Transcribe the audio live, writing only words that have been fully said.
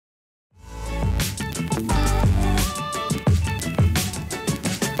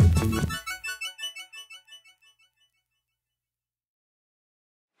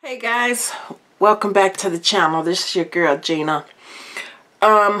Hey guys, welcome back to the channel. This is your girl Gina.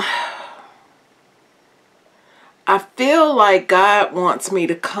 I feel like God wants me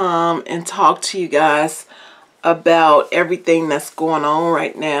to come and talk to you guys about everything that's going on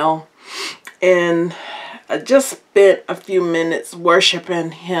right now. And I just spent a few minutes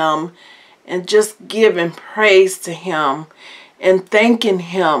worshiping Him and just giving praise to Him and thanking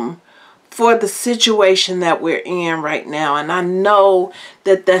Him for the situation that we're in right now. And I know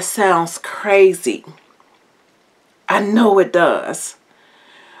that that sounds crazy. I know it does.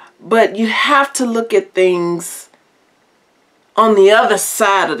 But you have to look at things on the other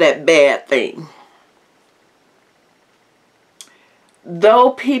side of that bad thing.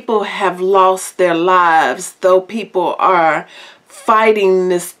 Though people have lost their lives, though people are fighting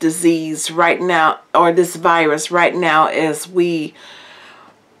this disease right now, or this virus right now as we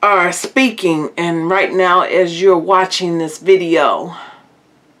are speaking, and right now as you're watching this video.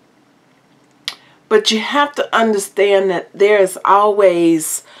 But you have to understand that there is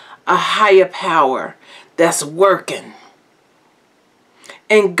always a higher power that's working.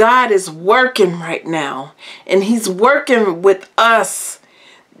 And God is working right now. And He's working with us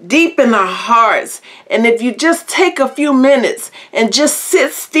deep in our hearts. And if you just take a few minutes and just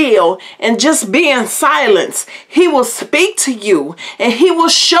sit still and just be in silence, He will speak to you and He will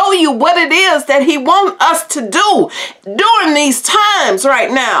show you what it is that He wants us to do during these times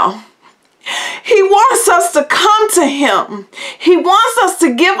right now. He wants us to come to Him. He wants us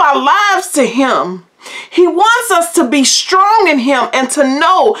to give our lives to Him. He wants us to be strong in Him and to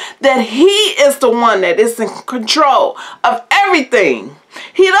know that He is the one that is in control of everything.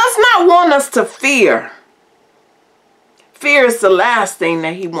 He does not want us to fear. Fear is the last thing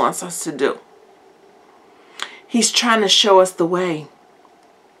that He wants us to do. He's trying to show us the way.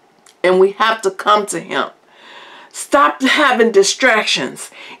 And we have to come to Him. Stop having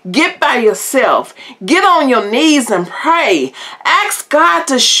distractions. Get by yourself. Get on your knees and pray. Ask God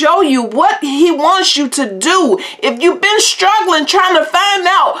to show you what He wants you to do. If you've been struggling trying to find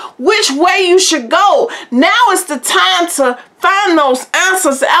out which way you should go, now is the time to find those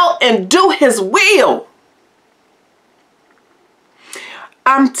answers out and do His will.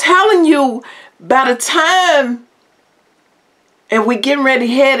 I'm telling you, by the time, and we're getting ready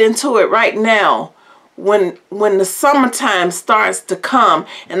to head into it right now, when the summertime starts to come,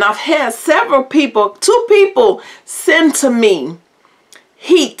 and I've had several people, 2 people send to me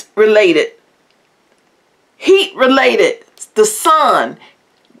heat related, the sun,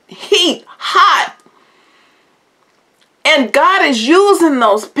 heat, hot. And God is using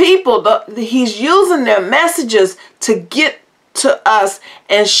those people, He's using their messages to get to us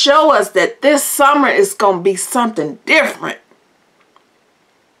and show us that this summer is going to be something different.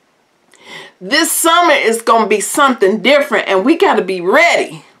 This summer is going to be something different, and we got to be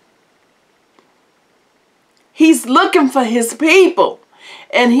ready. He's looking for His people,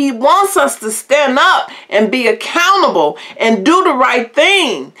 and He wants us to stand up and be accountable and do the right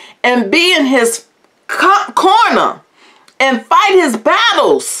thing and be in His corner and fight His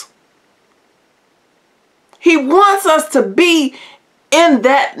battles. He wants us to be in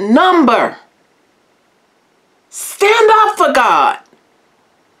that number. Stand up for God.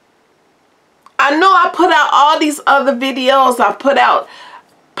 I know I put out all these other videos. I put out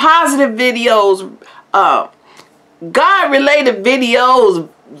positive videos, God-related videos,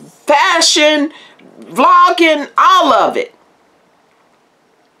 fashion, vlogging, all of it.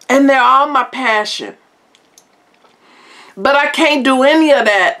 And they're all my passion. But I can't do any of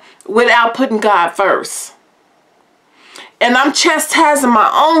that without putting God first. And I'm chastising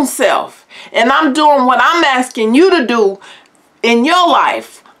my own self. And I'm doing what I'm asking you to do in your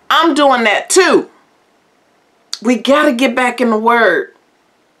life. I'm doing that too. We got to get back in the Word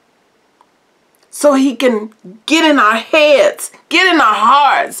so He can get in our heads, get in our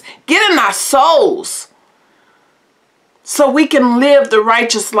hearts, get in our souls, so we can live the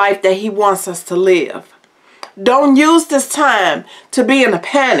righteous life that He wants us to live. Don't use this time to be in a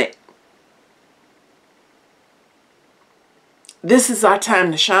panic. This is our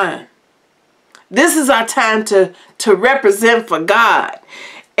time to shine. This is our time to represent for God.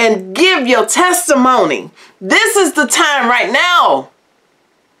 And give your testimony. This is the time right now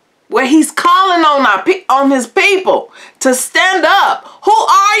where He's calling on His people to stand up. Who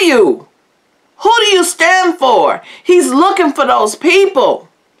are you? Who do you stand for? He's looking for those people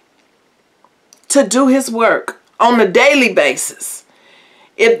to do His work on a daily basis.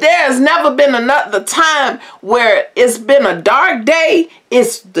 If there has never been another time where it's been a dark day,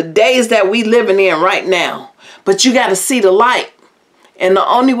 it's the days that we living in right now. But you got to see the light. And the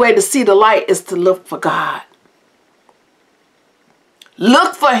only way to see the light is to look for God.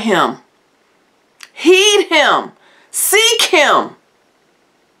 Look for him. Heed him. Seek him.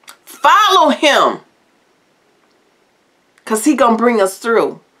 Follow him. Because he's going to bring us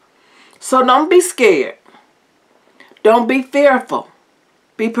through. So don't be scared. Don't be fearful.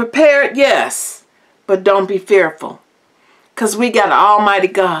 Be prepared, yes. But don't be fearful. Because we got an almighty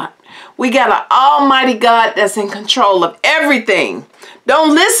God. We got an almighty God that's in control of everything.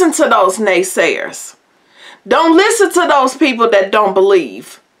 Don't listen to those naysayers. Don't listen to those people that don't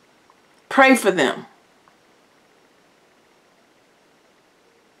believe. Pray for them.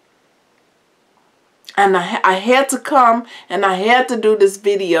 And I had to come and I had to do this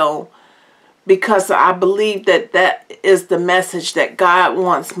video because I believe that that is the message that God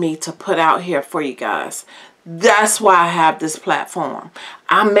wants me to put out here for you guys. That's why I have this platform.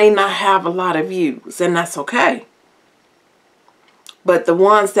 I may not have a lot of views, and that's okay. But the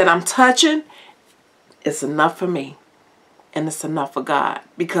ones that I'm touching, it's enough for me. And it's enough for God.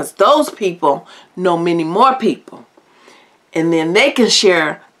 Because those people know many more people. And then they can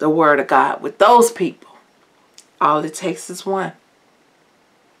share the word of God with those people. All it takes is one.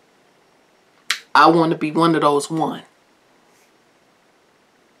 I want to be one of those one.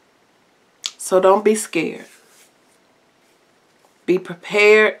 So don't be scared. Be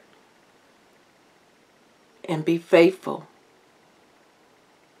prepared and be faithful.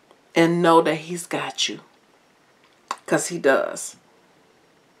 And know that he's got you. Because he does.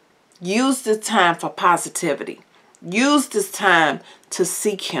 Use this time for positivity. Use this time to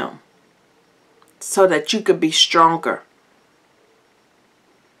seek him. So that you could be stronger.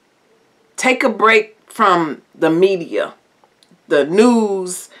 Take a break from the media. The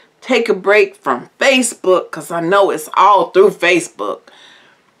news. Take a break from Facebook. Because I know it's all through Facebook.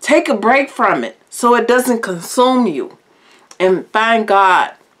 Take a break from it. So it doesn't consume you. And find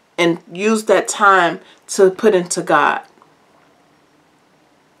God. And use that time to put into God.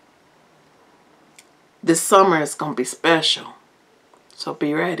 This summer is going to be special. So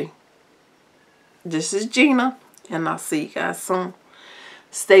be ready. This is Gina. And I'll see you guys soon.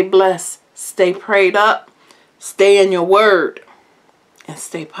 Stay blessed. Stay prayed up. Stay in your word. And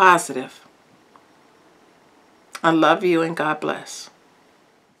stay positive. I love you and God bless.